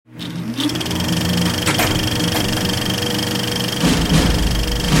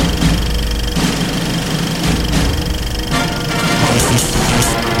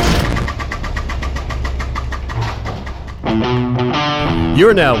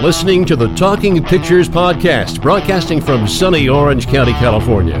You're now listening to the Talking Pictures Podcast, broadcasting from sunny Orange County,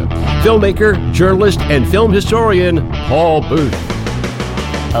 California. Filmmaker, journalist, and film historian, Paul Booth.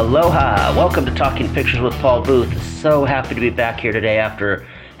 Aloha. Welcome to Talking Pictures with Paul Booth. So happy to be back here today after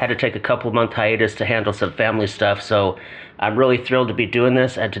had to take a couple-month hiatus to handle some family stuff. So I'm really thrilled to be doing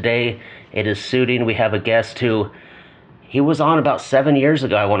this, and today it is suiting. We have a guest who, he was on about 7 years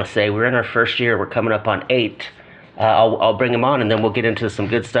ago, I want to say. We're in our first year. We're coming up on 8. I'll bring him on, and then we'll get into some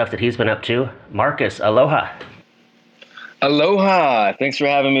good stuff that he's been up to. Marcus, aloha. Aloha. Thanks for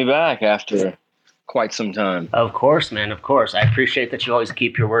having me back after quite some time. Of course, man, of course. I appreciate that you always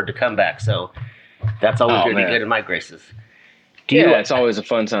keep your word to come back, so that's always going to be good in my graces. It's always a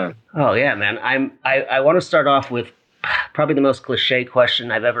fun time. Oh, yeah, man. I want to start off with probably the most cliche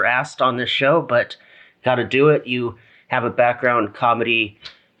question I've ever asked on this show, but got to do it. You have a background, comedy,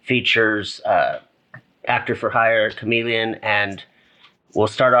 features, actor for hire, chameleon, and we'll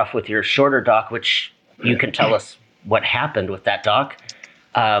start off with your shorter doc, which you can tell us what happened with that doc.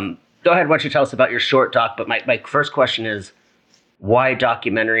 Go ahead, why don't you tell us about your short doc, but my first question is, why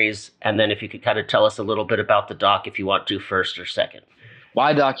documentaries? And then if you could kind of tell us a little bit about the doc, if you want to, first or second.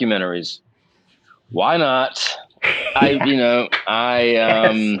 Why documentaries? Why not? I don't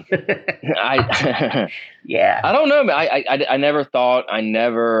know. I never thought,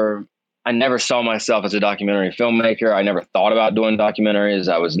 I never saw myself as a documentary filmmaker. I never thought about doing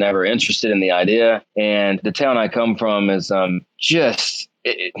documentaries. I was never interested in the idea. And the town I come from is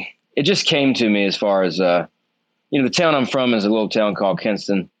it just came to me as far as, the town I'm from is a little town called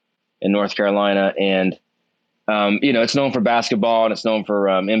Kinston in North Carolina. And, it's known for basketball and it's known for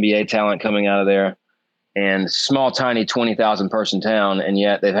NBA talent coming out of there. And small, tiny 20,000 person town. And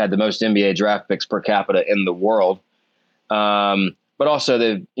yet they've had the most NBA draft picks per capita in the world. But also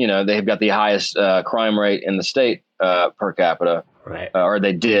they've got the highest crime rate in the state per capita, right? Or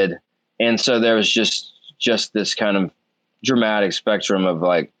they did. And so there was just this kind of dramatic spectrum of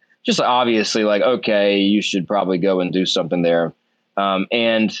just obviously okay, you should probably go and do something there.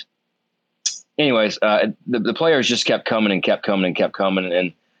 And anyways, the players just kept coming and kept coming and kept coming.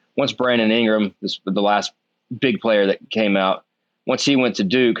 And once Brandon Ingram, the last big player that came out, once he went to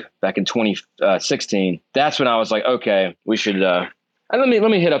Duke back in 2016, that's when I was like, okay, we should, let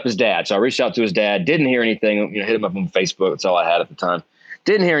me hit up his dad. So I reached out to his dad, didn't hear anything, hit him up on Facebook. That's all I had at the time.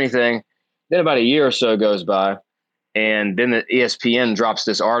 Didn't hear anything. Then about a year or so goes by, and then the ESPN drops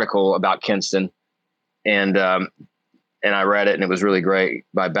this article about Kinston, and I read it, and it was really great,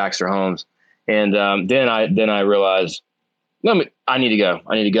 by Baxter Holmes. And then I realized, I need to go.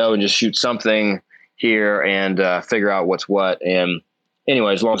 I need to go and just shoot something here and figure out what's what. And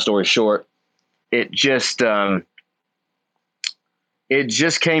anyways, long story short, it just came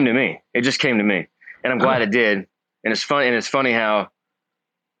to me. It just came to me, and I'm glad it did. And it's funny. And it's funny how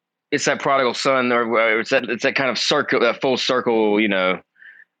it's that prodigal son, or it's that kind of circle, that full circle,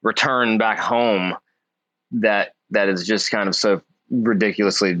 return back home. That is just kind of so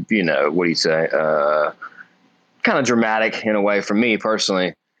ridiculously, what do you say? Kind of dramatic in a way for me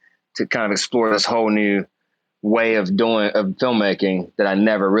personally, to kind of explore this whole new way of filmmaking that I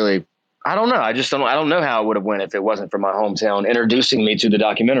never really. I don't know. I don't know how it would have went if it wasn't for my hometown introducing me to the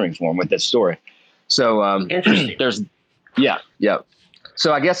documentary form with this story. So interesting. Yeah.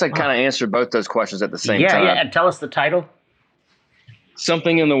 So I guess I kind of answered both those questions at the same time. Yeah. And tell us the title.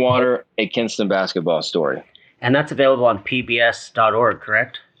 Something in the Water, a Kinston basketball story. And that's available on pbs.org,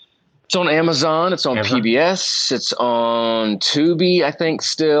 correct? It's on Amazon. It's on PBS. It's on Tubi, I think,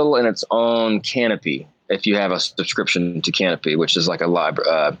 still, and it's on Canopy. If you have a subscription to Canopy, which is like a library.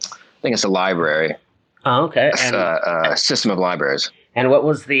 I think it's a library. Oh, okay. A system of libraries. And what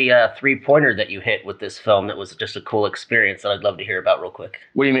was the 3-pointer that you hit with this film that was just a cool experience that I'd love to hear about real quick?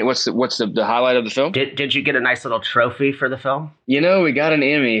 What do you mean? What's the highlight of the film? Did you get a nice little trophy for the film? We got an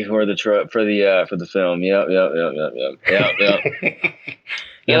Emmy for the film.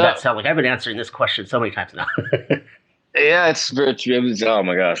 Yep. That sounds like I've been answering this question so many times now. Yeah, it's oh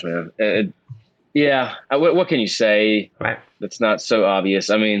my gosh, man. What can you say? Right. That's not so obvious.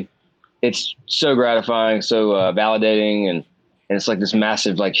 I mean, it's so gratifying, so validating, and it's like this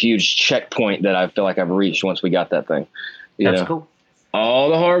massive, huge checkpoint that I feel like I've reached once we got that thing. That's cool. All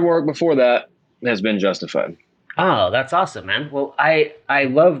the hard work before that has been justified. Oh, that's awesome, man. Well, I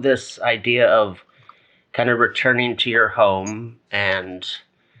love this idea of kind of returning to your home and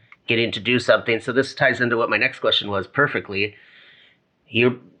getting to do something. So this ties into what my next question was perfectly.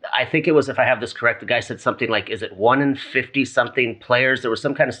 I think it was, if I have this correct, the guy said something like, is it 1 in 50 something players? There was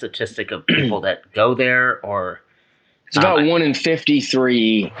some kind of statistic of people that go there, or it's about 1 in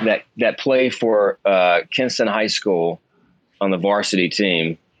 53 that play for Kinston High School on the varsity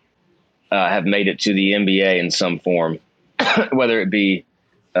team have made it to the NBA in some form, whether it be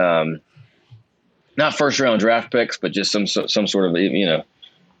not first round draft picks, but just some sort of,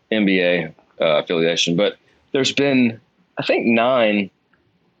 NBA affiliation. But there's been, I think, nine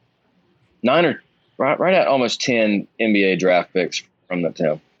or right at almost 10 NBA draft picks from that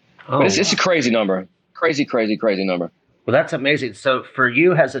town. Oh, but it's a crazy number. Crazy number. Well, that's amazing. So for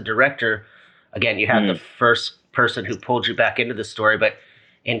you as a director, again, you had the first person who pulled you back into the story, but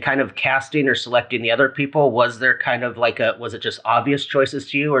in kind of casting or selecting the other people, was there kind of like was it just obvious choices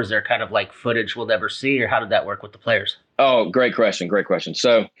to you, or is there kind of like footage we'll never see, or how did that work with the players? Oh, great question.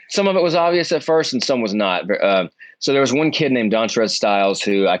 So some of it was obvious at first and some was not. So there was one kid named Dontrez Styles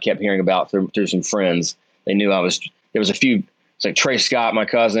who I kept hearing about through some friends. They knew there was a few, it's like Trey Scott, my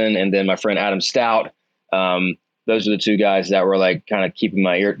cousin, and then my friend Adam Stout. Those are the two guys that were like kind of keeping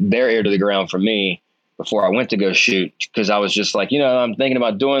their ear to the ground for me before I went to go shoot. Cause I was just like, I'm thinking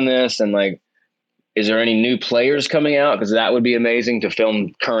about doing this, and like, is there any new players coming out? Cause that would be amazing to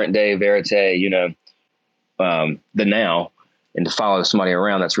film current day verite, the now, and to follow somebody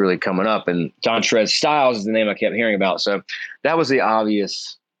around that's really coming up. And Dontrez Styles is the name I kept hearing about. So that was the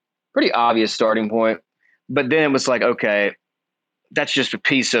pretty obvious starting point. But then it was like, okay, that's just a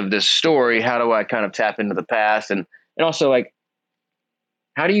piece of this story. How do I kind of tap into the past? And also, like,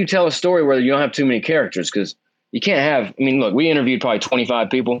 how do you tell a story where you don't have too many characters? Because you can't have, look, we interviewed probably 25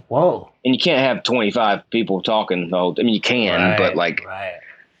 people. Whoa. And you can't have 25 people talking the whole, you can, right, but like, right.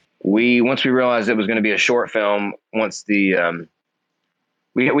 Once we realized it was going to be a short film, once we were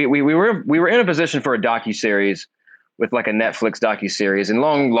in a position for a docuseries with like a Netflix docuseries, and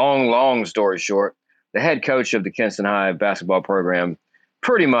long story short, the head coach of the Kinston High basketball program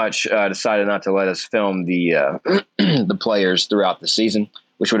pretty much decided not to let us film the the players throughout the season,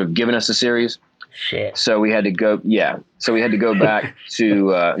 which would have given us a series. Shit. So we had to go. Yeah. So we had to go back to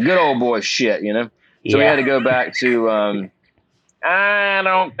good old boy shit, So we had to go back to. I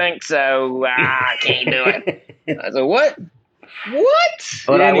don't think so. I can't do it. I said, what?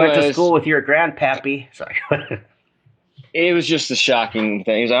 But I went to school with your grandpappy. Sorry. It was just a shocking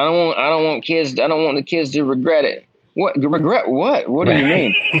thing. He was, I don't want the kids to regret it. What? Regret what? What do you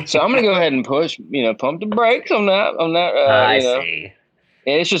mean? So I'm going to go ahead and pump the brakes on that. I see.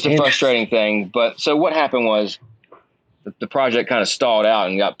 It's just a frustrating thing. But so what happened was the project kind of stalled out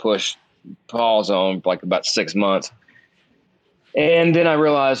and got paused on for like about 6 months. And then I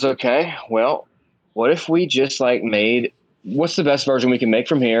realized, okay, well, what if we just like what's the best version we can make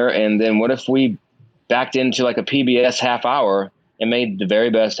from here? And then what if we backed into like a PBS half hour and made the very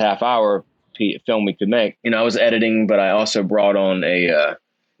best half hour film we could make? I was editing, but I also brought on an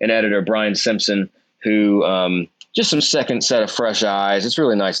editor, Brian Simpson, who just some second set of fresh eyes. It's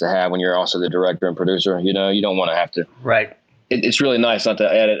really nice to have when you're also the director and producer. You don't want to have to. Right. It's really nice not to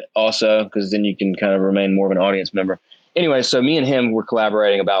edit also, because then you can kind of remain more of an audience member. Anyway, so me and him were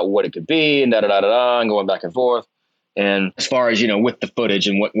collaborating about what it could be and and going back and forth. And as far as, with the footage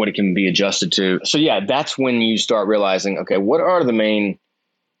and what it can be adjusted to. So, yeah, that's when you start realizing, okay, what are the main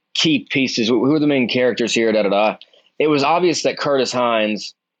key pieces? Who are the main characters here? It was obvious that Curtis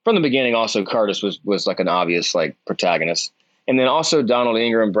Hines, from the beginning, also Curtis was like an obvious like protagonist. And then also Donald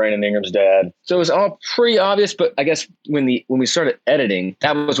Ingram, Brandon Ingram's dad. So it was all pretty obvious. But I guess when we started editing,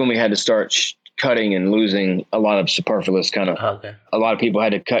 that was when we had to start cutting and losing a lot of superfluous kind of. Okay. A lot of people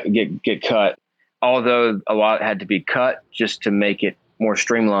had to get cut. Although a lot had to be cut just to make it more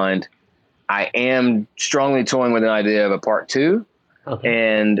streamlined. I am strongly toying with an idea of a part 2.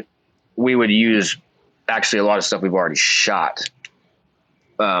 Okay. And we would use actually a lot of stuff we've already shot.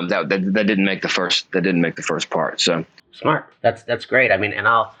 That didn't make the first part. So smart. That's great. And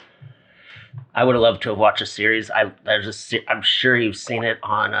I would have loved to have watched a series. I'm sure you've seen it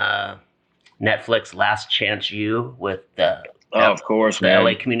on Netflix, Last Chance U, with the of course, the man.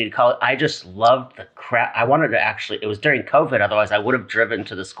 LA Community College. I just loved the crap. I wanted to it was during COVID. Otherwise I would have driven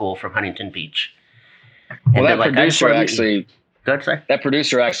to the school from Huntington Beach. Well, that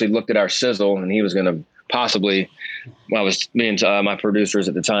producer actually looked at our sizzle, and he was going to possibly, me and my producers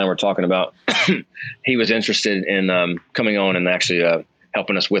at the time were talking about, he was interested in coming on and actually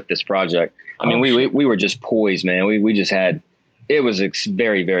helping us with this project. We were just poised, man. We just had, it was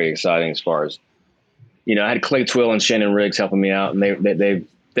very, very exciting as far as, I had Clay Twill and Shannon Riggs helping me out, and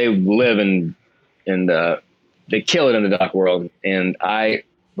they live and they kill it in the doc world. And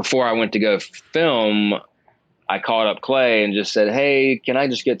before I went to go film, I called up Clay and just said, hey, can I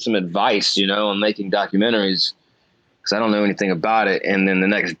just get some advice, on making documentaries? Because I don't know anything about it. And then the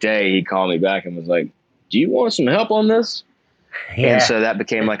next day he called me back and was like, do you want some help on this? Yeah. And so that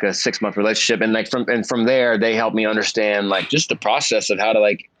became like a 6-month relationship. And like from there, they helped me understand like just the process of how to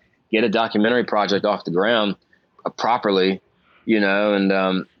like get a documentary project off the ground properly,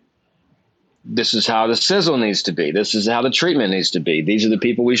 and this is how the sizzle needs to be. This is how the treatment needs to be. These are the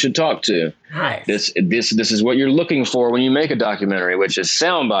people we should talk to. Nice. This is what you're looking for when you make a documentary, which is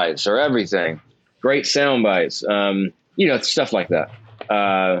sound bites or everything. Great sound bites. Stuff like that.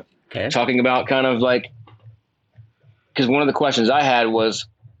 Okay. Talking about kind of like, because one of the questions I had was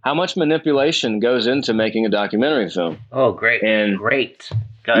how much manipulation goes into making a documentary film. Oh, great. And great.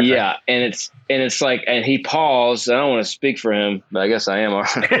 Gotcha. Yeah. And it's like, and he paused. I don't want to speak for him, but I guess I am.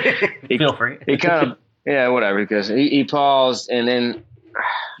 Feel free. He kind of, whatever, because he paused and then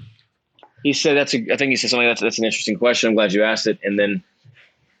he said, I think he said something that's an interesting question. I'm glad you asked it. And then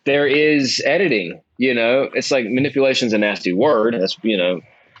there is editing, it's like manipulation's a nasty word. That's,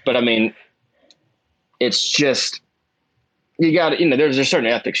 but I mean, it's just, you got to, there's certain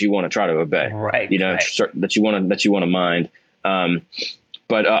ethics you want to try to obey, right? That you want to mind.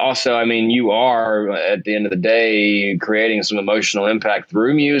 But also, I mean, you are at the end of the day creating some emotional impact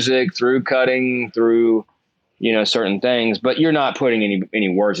through music, through cutting, through, certain things. But you're not putting any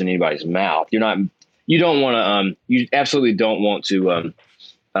words in anybody's mouth. You don't want to. You absolutely don't want to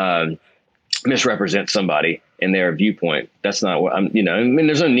misrepresent somebody in their viewpoint. That's not what I'm. I mean,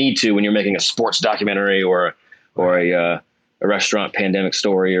 there's no need to when you're making a sports documentary or a restaurant pandemic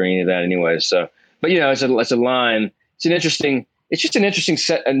story or any of that, anyway. So, but it's a line. It's just an interesting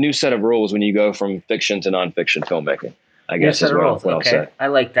a new set of rules when you go from fiction to nonfiction filmmaking, I guess is what I'll say. I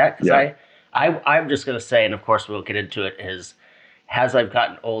like that because I'm just going to say, and of course we'll get into it, is as I've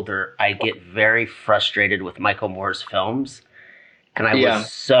gotten older, I get very frustrated with Michael Moore's films. And I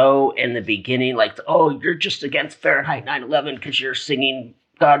was so in the beginning, like, oh, you're just against Fahrenheit 9/11 because you're singing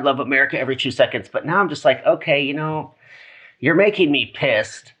God Love America every 2 seconds. But now I'm just like, okay, you're making me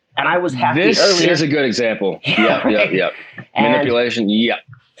pissed. And I was happy this earlier. This is a good example. Yep. Manipulation, yep.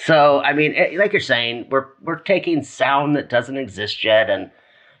 So, I mean, like you're saying, we're taking sound that doesn't exist yet, and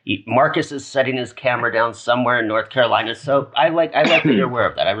Marcus is setting his camera down somewhere in North Carolina. So I like that you're aware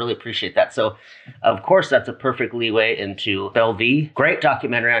of that. I really appreciate that. So, of course, that's a perfect leeway into Bellevue. Great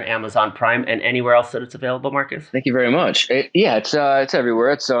documentary on Amazon Prime and anywhere else that it's available, Marcus. Thank you very much. It's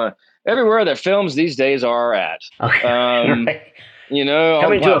everywhere. It's everywhere that films these days are at. Okay. Right.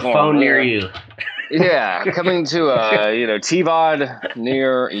 Coming to a phone near you. Yeah, coming to a TVOD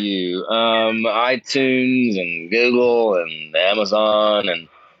near you. iTunes and Google and Amazon, and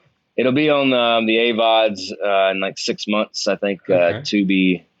it'll be on the AVODs in like 6 months, I think.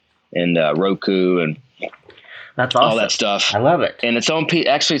 Tubi and Roku and that's awesome. All that stuff. I love it. And it's on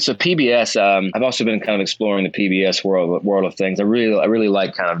actually it's a PBS. I've also been kind of exploring the PBS world of things. I really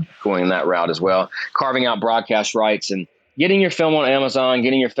like kind of going that route as well, carving out broadcast rights and getting your film on Amazon,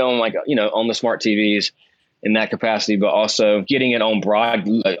 getting your film on the smart TVs in that capacity, but also getting it on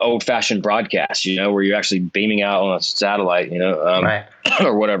old-fashioned broadcast, where you're actually beaming out on a satellite, right.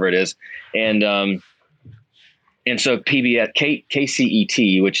 or whatever it is. And so PBS,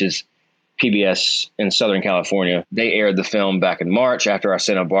 KCET, which is PBS in Southern California, they aired the film back in March after our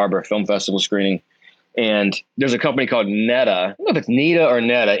Santa Barbara Film Festival screening. And there's a company called Neta. I don't know if it's Neta or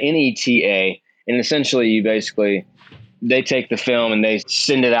Neta, Neta. And essentially they take the film and they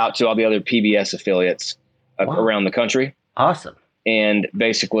send it out to all the other PBS affiliates around the country. Awesome. And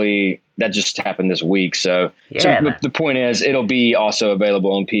basically that just happened this week. So the point is it'll be also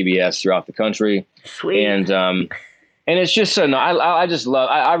available on PBS throughout the country. Sweet. And it's just so, I just love,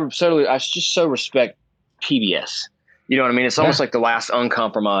 I just so respect PBS. You know what I mean? It's almost like the last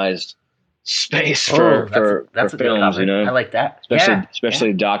uncompromised space for films, I like that.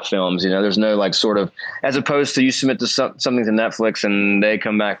 Especially doc films, there's no like sort of, as opposed to you submit to something to Netflix and they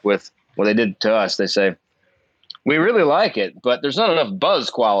come back with what they did to us. They say, we really like it, but there's not enough buzz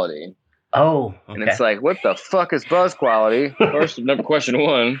quality. Oh, okay. And it's like, what the fuck is buzz quality? Question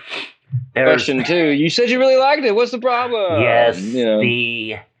one. Question two, you said you really liked it. What's the problem? Yes.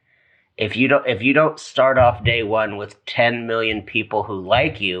 If you don't start off day one with 10 million people who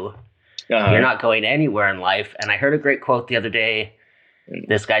like you, you're not going anywhere in life. And I heard a great quote the other day.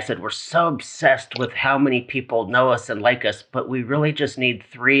 This guy said, we're so obsessed with how many people know us and like us, but we really just need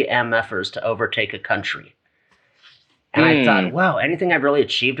 3 MFers to overtake a country. And I thought, wow, anything I've really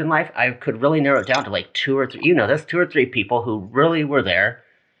achieved in life, I could really narrow it down to like 2 or 3. That's 2 or 3 people who really were there,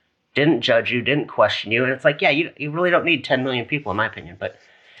 didn't judge you, didn't question you. And it's like, you really don't need 10 million people, in my opinion. But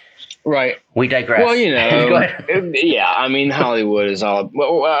right. We digress. Well, I mean, Hollywood is all,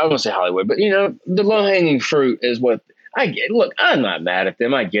 well, I won't say Hollywood, but the low hanging fruit is what I get. Look, I'm not mad at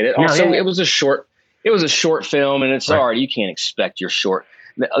them. I get it. Also, it was a short it was a short film, and it's hard. You can't expect your short.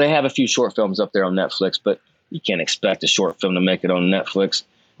 They have a few short films up there on Netflix, but you can't expect a short film to make it on Netflix.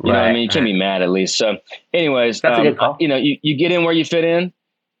 You know what I mean? You can't be mad, at least. So anyways, that's a good call. You know, you get in where you fit in,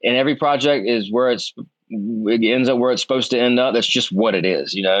 and every project is where it ends up where it's supposed to end up. That's just what it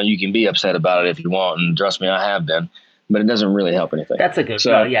is. You know, you can be upset about it if you want, and trust me, I have been, but it doesn't really help anything. That's a good.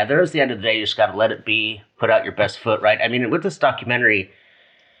 So yeah, there's the end of the day. You just got to let it be. Put out your best foot, right? I mean, with this documentary.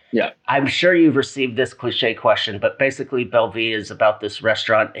 Yeah, I'm sure you've received this cliche question, but basically Bellevue is about this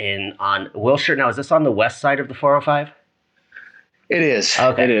restaurant on Wilshire. Now, is this on the west side of the 405? It is.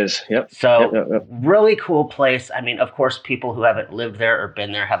 Okay. It is. Yep. So Yep. really cool place. I mean, of course, people who haven't lived there or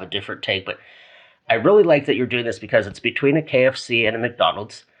been there have a different take, but I really like that you're doing this because it's between a KFC and a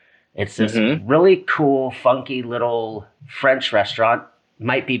McDonald's. It's this really cool, funky little French restaurant.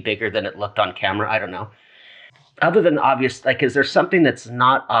 Might be bigger than it looked on camera. I don't know. Other than obvious, like, is there something that's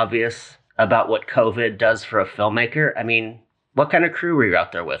not obvious about what COVID does for a filmmaker? I mean, what kind of crew were you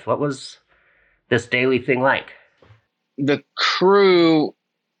out there with? What was this daily thing like? The crew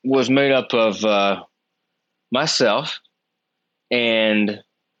was made up of myself and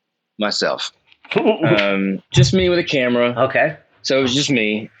myself. Just me with a camera. Okay. So it was just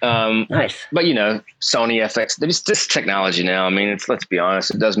me. Nice. But, you know, Sony FX, there's this technology now. I mean, let's be honest,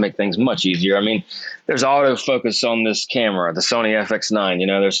 it does make things much easier. I mean, there's autofocus on this camera, the Sony FX9. You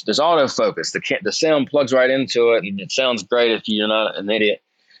know, there's autofocus. The sound plugs right into it, and it sounds great if you're not an idiot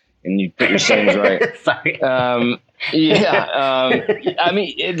and you put your settings right. Sorry. I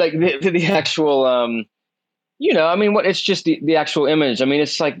mean, like the actual, you know, I mean, it's just the actual image. I mean,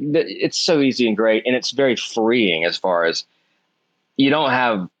 it's like, it's so easy and great, and it's very freeing as far as, you don't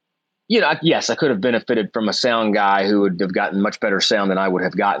have, you know, yes, I could have benefited from a sound guy who would have gotten much better sound than I would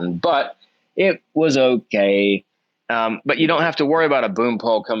have gotten, but it was okay. But you don't have to worry about a boom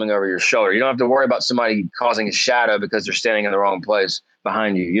pole coming over your shoulder. You don't have to worry about somebody causing a shadow because they're standing in the wrong place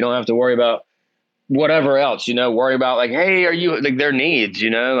behind you. You don't have to worry about whatever else, you know, worry about like, hey, are you, like, their needs, you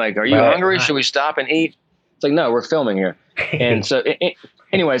know, like, are you hungry? Should we stop and eat? It's like, no, we're filming here. And so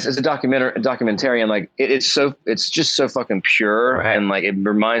anyways, as a documentarian, like it's just so fucking pure. And like, it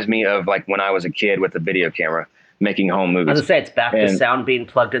reminds me of like when I was a kid with a video camera making home movies. I was gonna say, it's back to sound being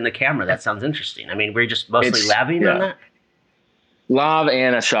plugged in the camera. That sounds interesting. I mean, were you just mostly laving on that? Lav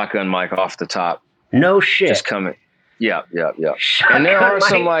and a shotgun mic off the top. No shit. Just coming. Yeah. Shotgun and there are mic?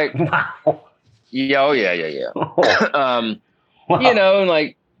 some like, wow. Yeah. You know, and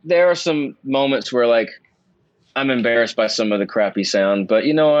like there are some moments where like I'm embarrassed by some of the crappy sound, but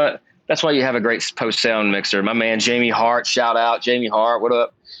you know what? That's why you have a great post sound mixer. My man Jamie Hart, shout out Jamie Hart, what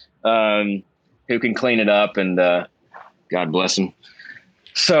up? Who can clean it up, and God bless him.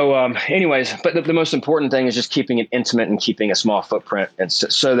 So, anyways, but the most important thing is just keeping it intimate and keeping a small footprint, and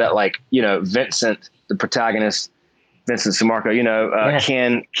so that, like, you know, Vincent, the protagonist, Vincent Samarco, you know,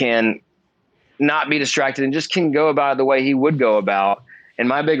 can not be distracted and just can go about the way he would go about. And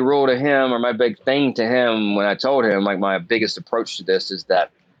my big rule to him, or my big thing to him when I told him, like, my biggest approach to this is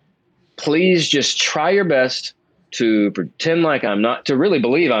that please just try your best to pretend like I'm not, to really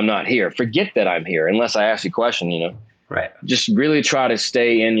believe I'm not here. Forget that I'm here unless I ask you a question, you know. Right. Just really try to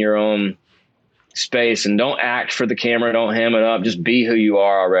stay in your own space and don't act for the camera. Don't ham it up. Just be who you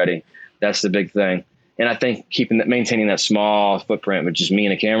are already. That's the big thing. And I think maintaining that small footprint with just me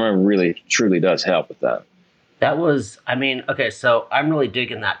and a camera really, truly does help with that. That was, I mean, okay, so I'm really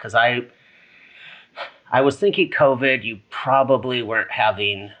digging that because I was thinking COVID, you probably weren't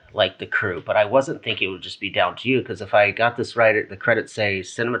having like the crew, but I wasn't thinking it would just be down to you, because if I got this right, the credits say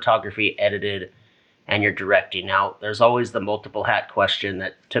cinematography, edited, and you're directing. Now, there's always the multiple hat question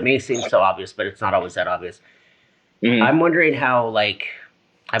that to me seems so obvious, but it's not always that obvious. Mm-hmm. I'm wondering how, like,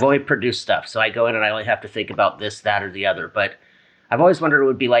 I've only produced stuff, so I go in and I only have to think about this, that, or the other, but I've always wondered what it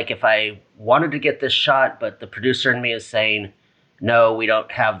would be like if I wanted to get this shot, but the producer in me is saying, no, we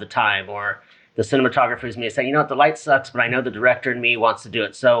don't have the time, or the cinematographer is me saying, you know what, the light sucks, but I know the director in me wants to do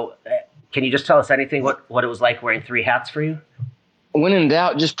it. So can you just tell us anything, what it was like wearing three hats for you? When in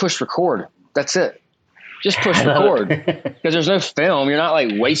doubt, just push record. That's it. Just push record. Because there's no film. You're not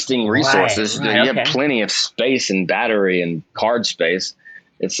like wasting resources. Right, you have plenty of space and battery and card space.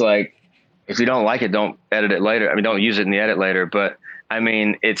 It's like, if you don't like it, don't edit it later. I mean, don't use it in the edit later. But I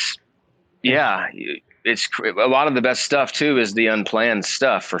mean, it's a lot of the best stuff too is the unplanned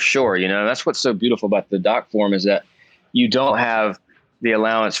stuff, for sure. You know, that's what's so beautiful about the doc form, is that you don't have the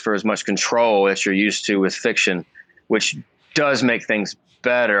allowance for as much control as you're used to with fiction, which does make things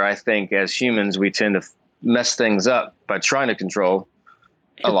better. I think as humans, we tend to mess things up by trying to control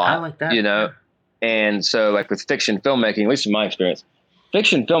a lot. I like that. You know, and so like with fiction filmmaking, at least in my experience,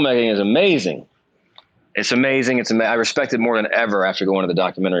 fiction filmmaking is amazing It's amazing. I respect it more than ever after going to the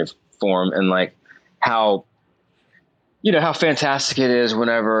documentary forum, and like how fantastic it is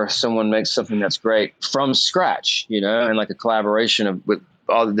whenever someone makes something that's great from scratch, and like a collaboration with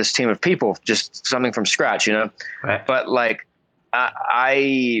all this team of people, just something from scratch, Right. But like,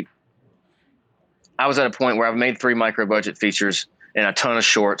 I was at a point where I've made 3 micro budget features and a ton of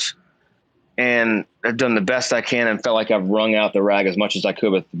shorts, and I've done the best I can and felt like I've wrung out the rag as much as I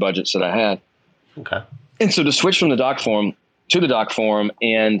could with the budgets that I had. Okay. And so to switch from the doc forum to the doc forum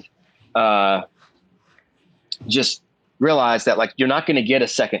and just realize that like you're not going to get a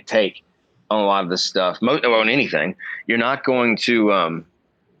second take on a lot of this stuff, on anything. You're not going to.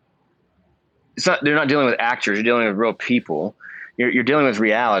 They're not dealing with actors. You're dealing with real people. You're dealing with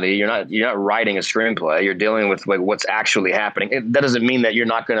reality. You're not writing a screenplay. You're dealing with like what's actually happening. That doesn't mean that you're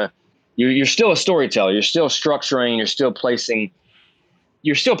not going to. You're still a storyteller. You're still structuring.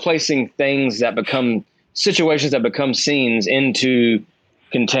 You're still placing things that become situations that become scenes into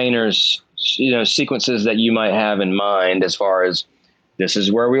containers, sequences that you might have in mind as far as this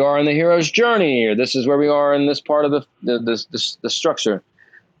is where we are in the hero's journey, or this is where we are in this part of the structure.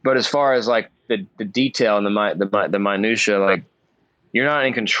 But as far as like the detail and the minutia, like you're not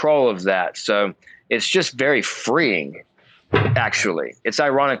in control of that. So it's just very freeing. Actually, it's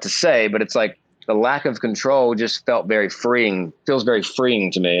ironic to say, but it's like the lack of control just feels very freeing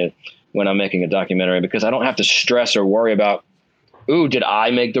to me when I'm making a documentary, because I don't have to stress or worry about, ooh, did I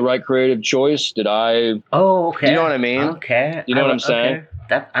make the right creative choice? Did I? Oh, okay. Do you know what I mean? Okay. You know what I'm saying?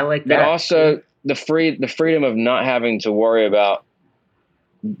 Okay. I like that. But also the freedom of not having to worry about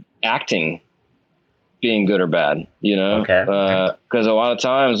acting being good or bad, Okay. Because a lot of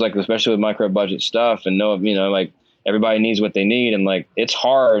times, like, especially with micro budget stuff and like everybody needs what they need. And like, it's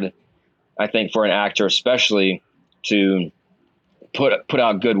hard, I think, for an actor, especially to put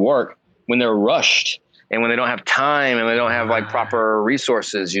out good work when they're rushed and when they don't have time and they don't have like proper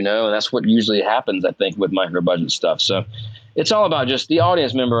resources, and that's what usually happens, I think, with micro budget stuff. So it's all about just the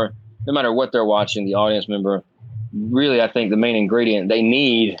audience member, no matter what they're watching, the audience member, really, I think the main ingredient, they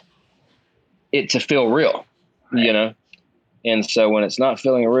need it to feel real, And so when it's not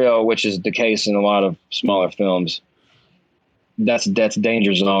feeling real, which is the case in a lot of smaller films, that's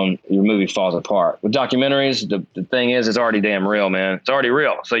danger zone. Your movie falls apart. With documentaries, the thing is, it's already damn real, man. It's already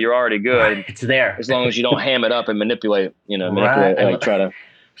real, so you're already good. It's there as long as you don't ham it up and manipulate. Right. Like try to.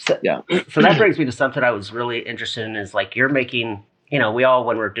 So, yeah. So that brings me to something I was really interested in. Is like you're making. We all,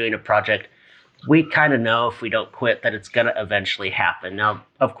 when we're doing a project, we kind of know if we don't quit that it's going to eventually happen. Now,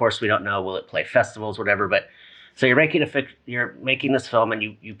 of course, we don't know, will it play festivals, whatever. But so you're making this film, and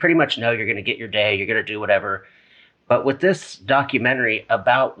you pretty much know you're going to get your day. You're going to do whatever. But with this documentary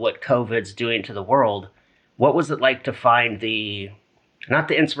about what COVID's doing to the world, what was it like to find not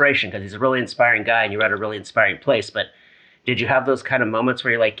the inspiration, because he's a really inspiring guy and you're at a really inspiring place, but did you have those kind of moments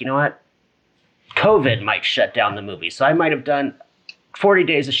where you're like, you know what? COVID might shut down the movie. So I might have done 40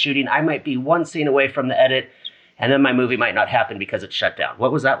 days of shooting. I might be one scene away from the edit, and then my movie might not happen because it's shut down.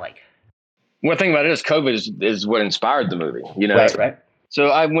 What was that like? One thing about it is COVID is what inspired the movie, Right. So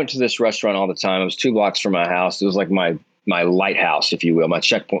I went to this restaurant all the time. It was 2 blocks from my house. It was like my lighthouse, if you will, my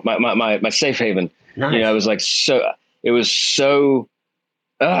checkpoint, my safe haven. Nice. It was like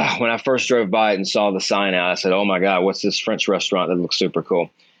when I first drove by it and saw the sign out, I said, oh my God, what's this French restaurant that looks super cool?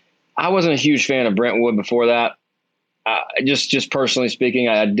 I wasn't a huge fan of Brentwood before that. Just personally speaking,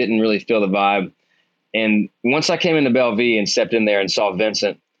 I didn't really feel the vibe. And once I came into Bellevue and stepped in there and saw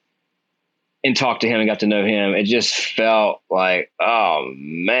Vincent and talked to him and got to know him, it just felt like, oh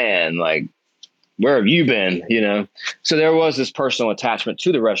man, like, where have you been? So there was this personal attachment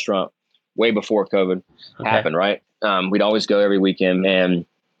to the restaurant way before COVID happened. Right. We'd always go every weekend, and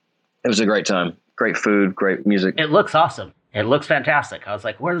it was a great time. Great food, great music. It looks awesome. It looks fantastic. I was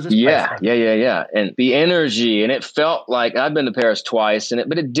like, where does this place from? Yeah. And the energy, and it felt like I've been to Paris twice,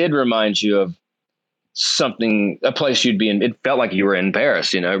 but it did remind you of a place you'd be in. It felt like you were in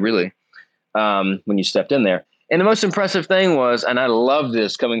Paris, really. When you stepped in there. And the most impressive thing was, and I love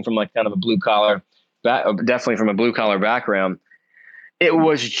this coming from like kind of a blue collar, definitely from a blue collar background, it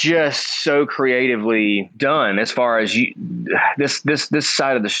was just so creatively done as far as this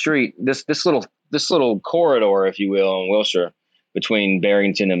side of the street, this little corridor, if you will, on Wilshire between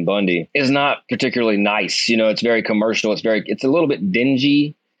Barrington and Bundy is not particularly nice. It's very commercial. It's a little bit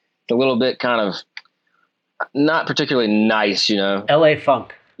dingy. It's a little bit kind of not particularly nice, LA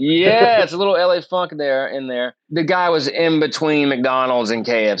funk. Yeah, it's a little LA funk there in there. The guy was in between McDonald's and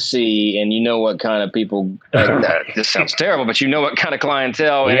KFC, and you know what kind of people. This sounds terrible, but you know what kind of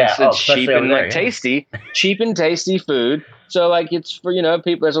clientele, and it's cheap and tasty, cheap and tasty food. So like it's for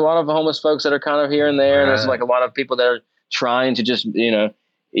people. There's a lot of homeless folks that are kind of here and there, and there's like a lot of people that are trying to just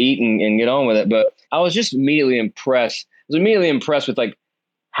eat and get on with it. But I was just immediately impressed. I was immediately impressed with like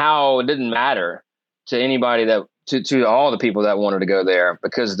how it didn't matter to anybody that. To all the people that wanted to go there,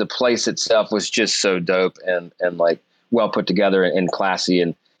 because the place itself was just so dope and like well put together and classy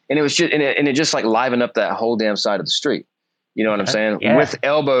and it was just and it just like livened up that whole damn side of the street. You know what I'm saying? Yeah. With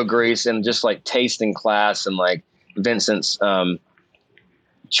elbow grease and just like taste and class and like Vincent's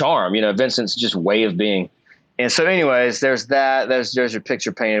charm. Vincent's just way of being. And so, anyways, there's that. There's your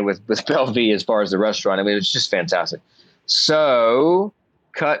picture painted with Belle Vie as far as the restaurant. I mean, it's just fantastic. So,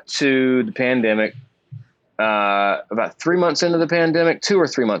 cut to the pandemic. About 3 months into the pandemic, 2 or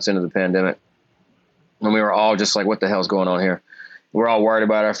 3 months into the pandemic, when we were all just like, what the hell's going on here? We're all worried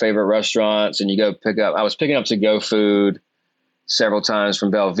about our favorite restaurants, and you go I was picking up to-go food several times from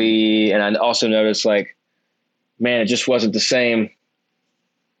Belle Vie, and I also noticed like, man, it just wasn't the same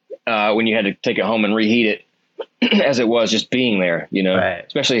when you had to take it home and reheat it as it was just being there, right.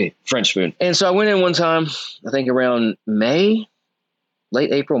 Especially French food. And so I went in one time, I think around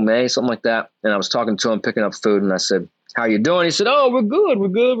late April, May, something like that. And I was talking to him, picking up food. And I said, how you doing? He said, oh, we're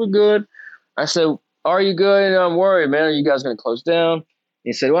good. I said, are you good? I'm worried, man. Are you guys going to close down?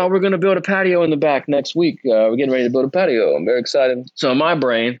 He said, well, we're going to build a patio in the back next week. We're getting ready to build a patio. I'm very excited. So in my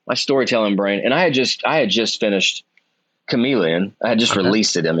brain, my storytelling brain, and I had just finished Chameleon. I had just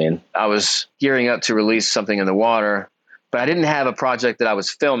released it. I mean, I was gearing up to release something in the water, but I didn't have a project that I was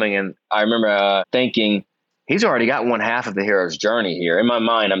filming. And I remember thinking, he's already got one half of the hero's journey here. In my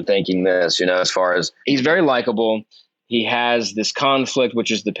mind, I'm thinking this, as far as he's very likable. He has this conflict,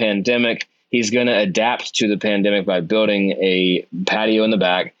 which is the pandemic. He's going to adapt to the pandemic by building a patio in the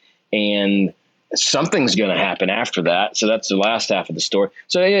back, and something's going to happen after that. So that's the last half of the story.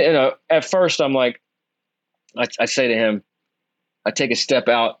 So, at first I'm like, I say to him, I take a step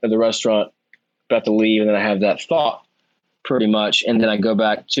out of the restaurant, about to leave, and then I have that thought pretty much. And then I go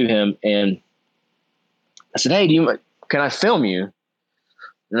back to him and I said, hey, can I film you?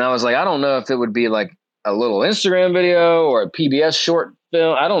 And I was like, I don't know if it would be like a little Instagram video or a PBS short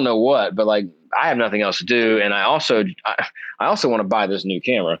film. I don't know what, but like I have nothing else to do. And I also want to buy this new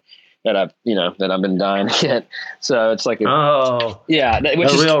camera that I've been dying to get. So it's like, real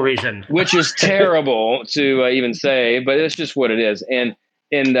reason, which is terrible to even say, but it's just what it is.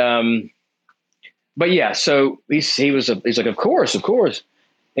 But yeah, so he's like, of course.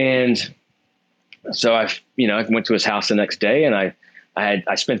 And so I went to his house the next day, and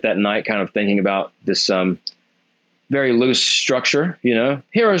I spent that night kind of thinking about this very loose structure,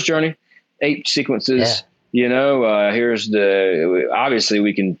 hero's journey, 8 sequences. Yeah. Obviously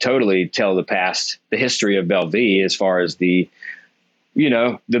we can totally tell the history of Belle Vie as far as the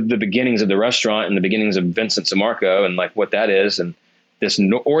beginnings of the restaurant and the beginnings of Vincent Sammarco and like what that is and this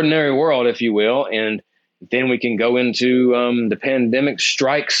ordinary world, if you will. And then we can go into the pandemic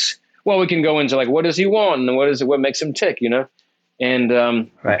strikes. Well, we can go into like, what does he want and what makes him tick, and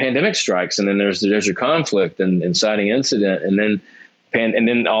right. Pandemic strikes. And then there's your conflict and inciting incident. And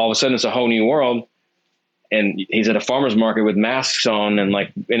then all of a sudden it's a whole new world. And he's at a farmer's market with masks on and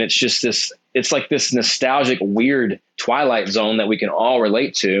it's just it's like this nostalgic, weird Twilight Zone that we can all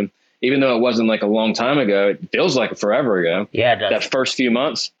relate to, even though it wasn't like a long time ago. It feels like forever ago. Yeah, it does. That first few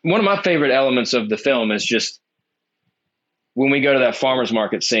months. One of my favorite elements of the film is just when we go to that farmer's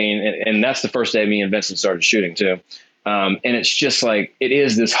market scene, and that's the first day me and Vincent started shooting too. And it's just like, it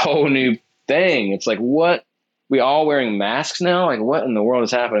is this whole new thing. It's like, what? We all wearing masks now? Like, what in the world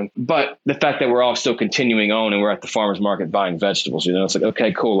is happening? But the fact that we're all still continuing on and we're at the farmer's market buying vegetables, it's like,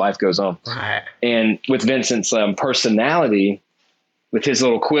 okay, cool, life goes on. Right. And with Vincent's personality, with his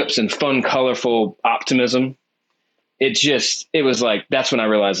little quips and fun, colorful optimism, it was like, that's when I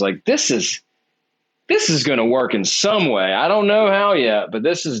realized, like, this is going to work in some way. I don't know how yet, but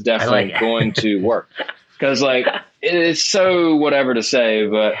this is definitely going to work. Because, like, it's so whatever to say,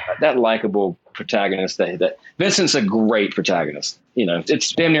 but that likable protagonist, that Vincent's a great protagonist.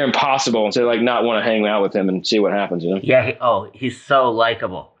 It's damn near impossible to, like, not want to hang out with him and see what happens, Yeah, he's so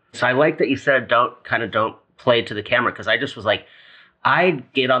likable. So I like that you said don't play to the camera, because I just was like,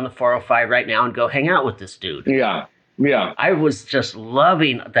 I'd get on the 405 right now and go hang out with this dude. Yeah. Yeah. I was just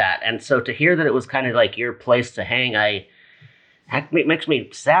loving that. And so to hear that it was kind of like your place to hang, I It makes me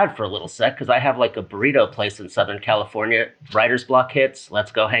sad for a little sec because I have like a burrito place in Southern California. Writer's block hits.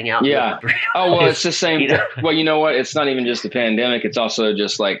 Let's go hang out. Yeah. Oh, well, it's the same. You know? Well, you know what? It's not even just the pandemic. It's also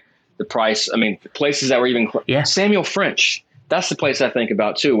just like the price. I mean, places that were even Samuel French. That's the place I think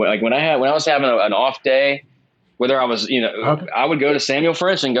about too. Like when I was having an off day, whether I was, I would go to Samuel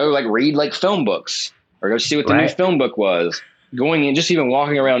French and go like read like film books or go see what the new film book was. Going and just even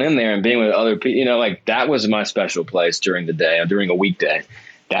walking around in there and being with other people, like that was my special place during the day, during a weekday.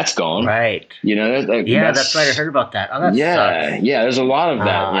 That's gone. Right. That's right. I heard about that. Oh, that sucks. Yeah. There's a lot of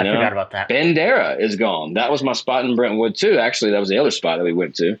that. I forgot about that. Bandera is gone. That was my spot in Brentwood too. Actually, that was the other spot that we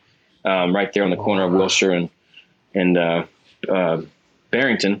went to, right there on the corner of Wilshire and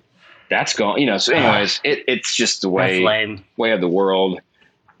Barrington. That's gone. So anyways, it's just the way of the world.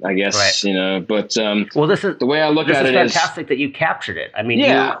 I guess, but well, this is the way I look at it. It's fantastic that you captured it. I mean,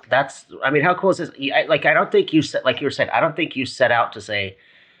 how cool is this? I don't think you said, like you were saying, I don't think you set out to say,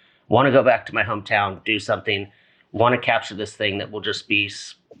 want to go back to my hometown, do something, want to capture this thing that will just be,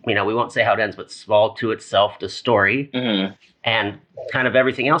 we won't say how it ends, but small to itself, the story, and kind of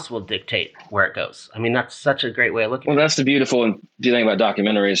everything else will dictate where it goes. I mean, that's such a great way of looking at it. Well, that's the beautiful thing about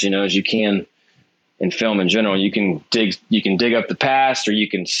documentaries, is you can. In film in general, you can dig up the past, or you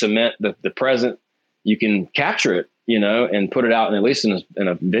can cement the present. You can capture it, and put it out, and at least in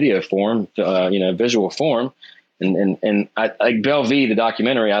a video form, visual form. And I like Belle Vie, the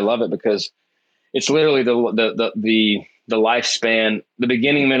documentary. I love it because it's literally the lifespan, the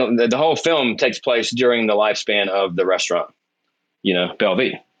beginning, middle, the whole film takes place during the lifespan of the restaurant. Belle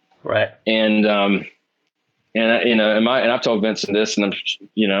Vie. Right. And I've told Vincent this, and I'm,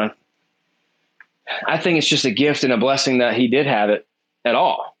 I think it's just a gift and a blessing that he did have it at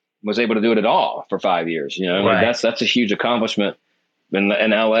all, was able to do it at all for 5 years. That's a huge accomplishment in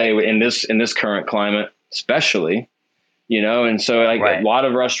LA in this current climate, especially, and so a lot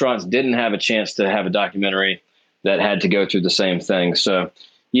of restaurants didn't have a chance to have a documentary that had to go through the same thing. So,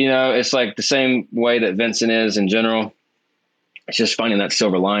 it's like the same way that Vincent is in general. It's just finding that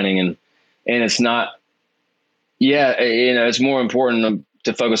silver lining and it's not, it's more important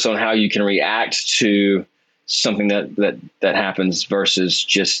to focus on how you can react to something that happens versus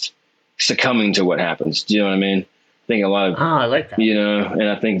just succumbing to what happens. Do you know what I mean? I think a lot of, I like that. And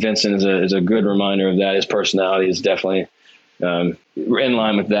I think Vincent is a good reminder of that. His personality is definitely in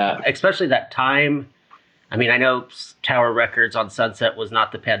line with that. Especially that time. I mean, I know Tower Records on Sunset was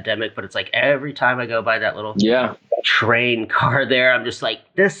not the pandemic, but it's like every time I go by that little train car there, I'm just like,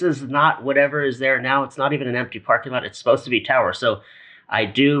 this is not whatever is there now. It's not even an empty parking lot. It's supposed to be Tower. So I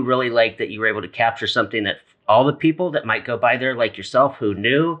do really like that you were able to capture something that all the people that might go by there, like yourself, who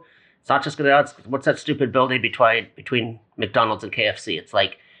knew, it's not just going to, what's that stupid building between McDonald's and KFC? It's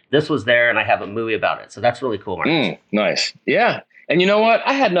like, this was there and I have a movie about it. So that's really cool, Marcus. Nice. Yeah. And you know what?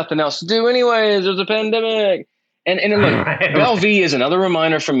 I had nothing else to do anyways. There was a pandemic. And look, Belle Vie is another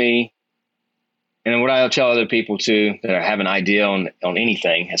reminder for me. And what I tell other people too, that have an idea on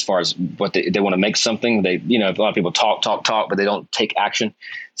anything as far as what they want to make something. They, a lot of people talk, but they don't take action.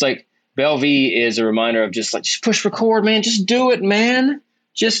 It's like Belle Vie is a reminder of just push record, man. Just do it, man.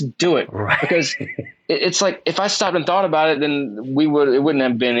 Just do it. Right. Because it's like, if I stopped and thought about it, then it wouldn't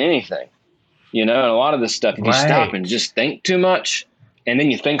have been anything, and a lot of this stuff, if you stop and just think too much and then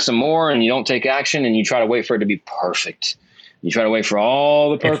you think some more and you don't take action and you try to wait for it to be perfect. You try to wait for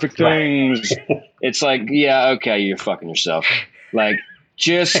all the perfect things. It's like, okay, you're fucking yourself. Like,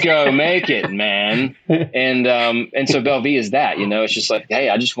 just go make it, man. And so Belle Vie is that, it's just like, hey,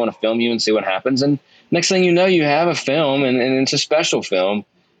 I just want to film you and see what happens. And next thing you know, you have a film and it's a special film.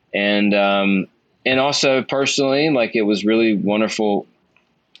 And also personally, like, it was really wonderful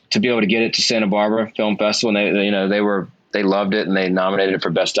to be able to get it to Santa Barbara Film Festival. And they loved it and they nominated it for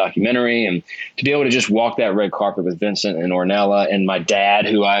Best Documentary, and to be able to just walk that red carpet with Vincent and Ornella and my dad,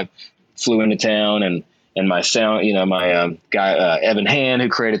 who I flew into town, and my sound, my guy, Evan Hand, who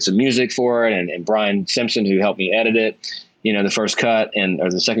created some music for it, and Brian Simpson, who helped me edit it, the first cut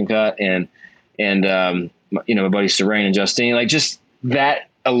or the second cut. And my buddy Serene and Justine, like, just that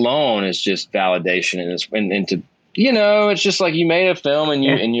alone is just validation. And to, it's just like you made a film and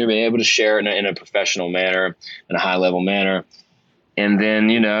you're able to share it in a professional manner, in a high level manner. And then,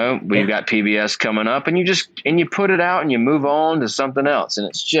 we've got PBS coming up and you put it out and you move on to something else. And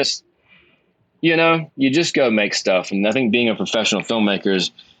it's just, you just go make stuff. And I think being a professional filmmaker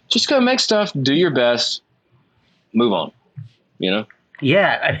is just go make stuff, do your best, move on,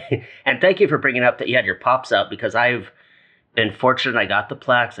 Yeah. And thank you for bringing up that you had your pops out, because I've been fortunate. I got the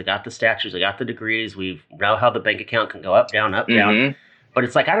plaques, I got the statues, I got the degrees. We know how the bank account can go up, down, up, down. But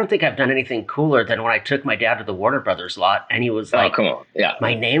it's like, I don't think I've done anything cooler than when I took my dad to the Warner Brothers lot and he was like, oh, come on. Yeah.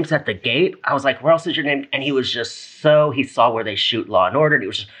 My name's at the gate. I was like, where else is your name? And he was just he saw where they shoot Law and Order. And he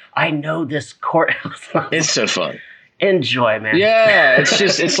was just, I know this courthouse. It's so fun. Enjoy, man. Yeah.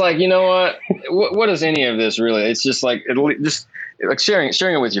 It's like, you know what is any of this really? It's just like, sharing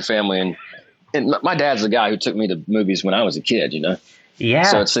it with your family. And my dad's the guy who took me to movies when I was a kid, you know? Yeah.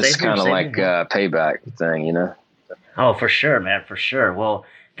 So it's just kind of like a payback thing, you know? Oh, for sure, man, for sure. Well,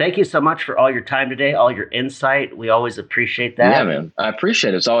 thank you so much for all your time today, all your insight. We always appreciate that. Yeah, man. I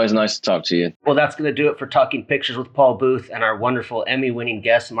appreciate it. It's always nice to talk to you. Well, that's going to do it for Talking Pictures with Paul Booth and our wonderful Emmy-winning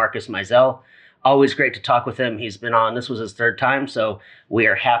guest, Marcus Mizell. Always great to talk with him. He's been on. This was his third time, so we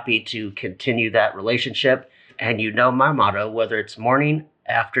are happy to continue that relationship. And you know my motto, whether it's morning,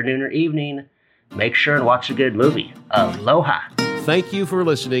 afternoon, or evening, make sure and watch a good movie. Aloha. Thank you for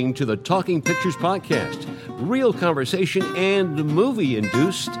listening to the Talking Pictures Podcast. Real conversation and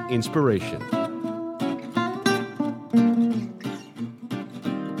movie-induced inspiration.